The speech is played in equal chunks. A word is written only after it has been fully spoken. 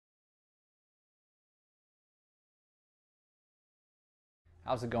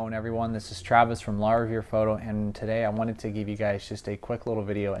How's it going, everyone? This is Travis from WWII Photo, and today I wanted to give you guys just a quick little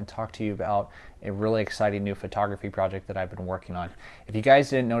video and talk to you about a really exciting new photography project that I've been working on. If you guys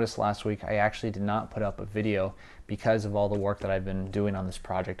didn't notice last week, I actually did not put up a video because of all the work that I've been doing on this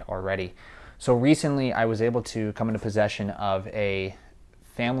project already. So recently I was able to come into possession of a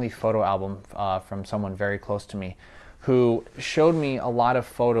family photo album from someone very close to me who showed me a lot of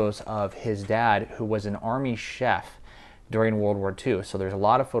photos of his dad, who was an Army chef during World War II. So there's a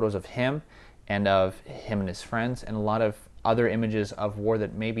lot of photos of him and his friends, and a lot of other images of war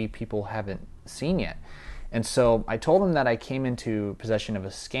that maybe people haven't seen yet. And so I told him that I came into possession of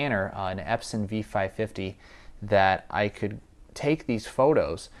a scanner, an Epson V550, that I could take these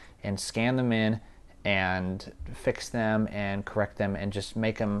photos and scan them in and fix them and correct them and just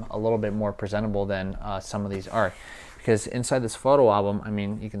make them a little bit more presentable than some of these are. Because inside this photo album, I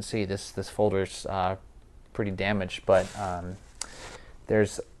mean, you can see this folder's pretty damaged, but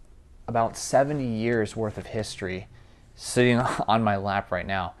there's about 70 years worth of history sitting on my lap right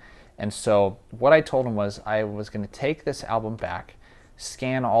now. And so what I told him was I was going to take this album back,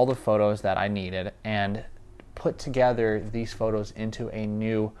 scan all the photos that I needed, and put together these photos into a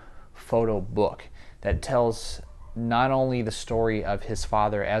new photo book that tells not only the story of his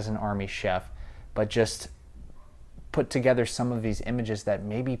father as an Army chef, but just put together some of these images that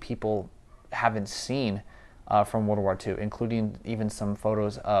maybe people haven't seen from World War II, including even some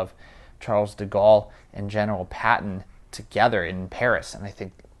photos of Charles de Gaulle and General Patton together in Paris. And I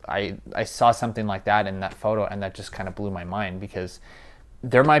think I saw something like that in that photo, and that just kind of blew my mind, because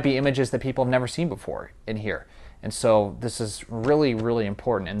there might be images that people have never seen before in here. And so this is really, really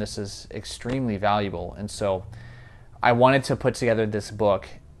important, and this is extremely valuable. And so I wanted to put together this book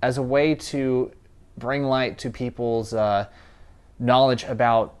as a way to bring light to people's knowledge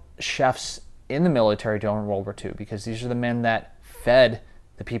about chefs in the military during World War II, because these are the men that fed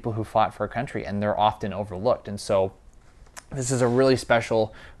the people who fought for our country, and they're often overlooked. And so this is a really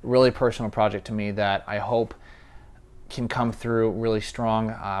special, really personal project to me that I hope can come through really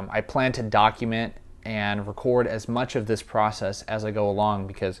strong. I plan to document and record as much of this process as I go along,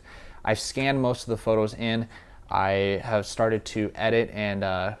 because I've scanned most of the photos in. I have started to edit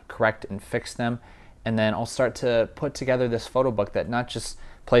and correct and fix them, and then I'll start to put together this photo book that not just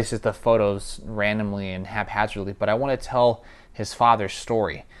places the photos randomly and haphazardly, but I want to tell his father's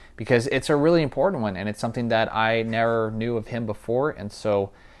story, because it's a really important one, and it's something that I never knew of him before. And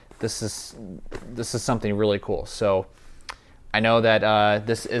so this is something really cool. So I know that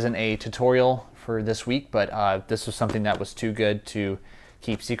this isn't a tutorial for this week, but this was something that was too good to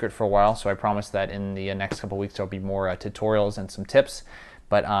keep secret for a while. So I promise that in the next couple weeks there'll be more tutorials and some tips.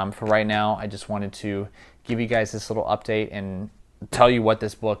 But for right now, I just wanted to give you guys this little update and tell you what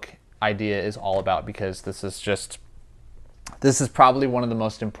this book idea is all about, because this is probably one of the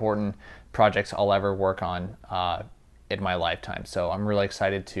most important projects I'll ever work on in my lifetime. So I'm really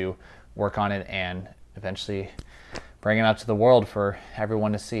excited to work on it and eventually bring it out to the world for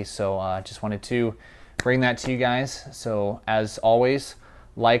everyone to see. So I just wanted to bring that to you guys. So as always,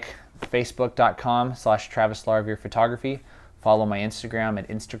 like facebook.com/TravisLarvierPhotography. Follow my Instagram at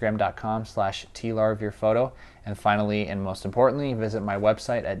instagram.com/tlarvierphoto. And finally, and most importantly, visit my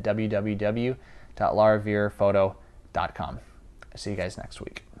website at www.larvierphoto.com. See you guys next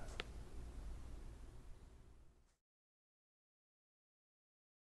week.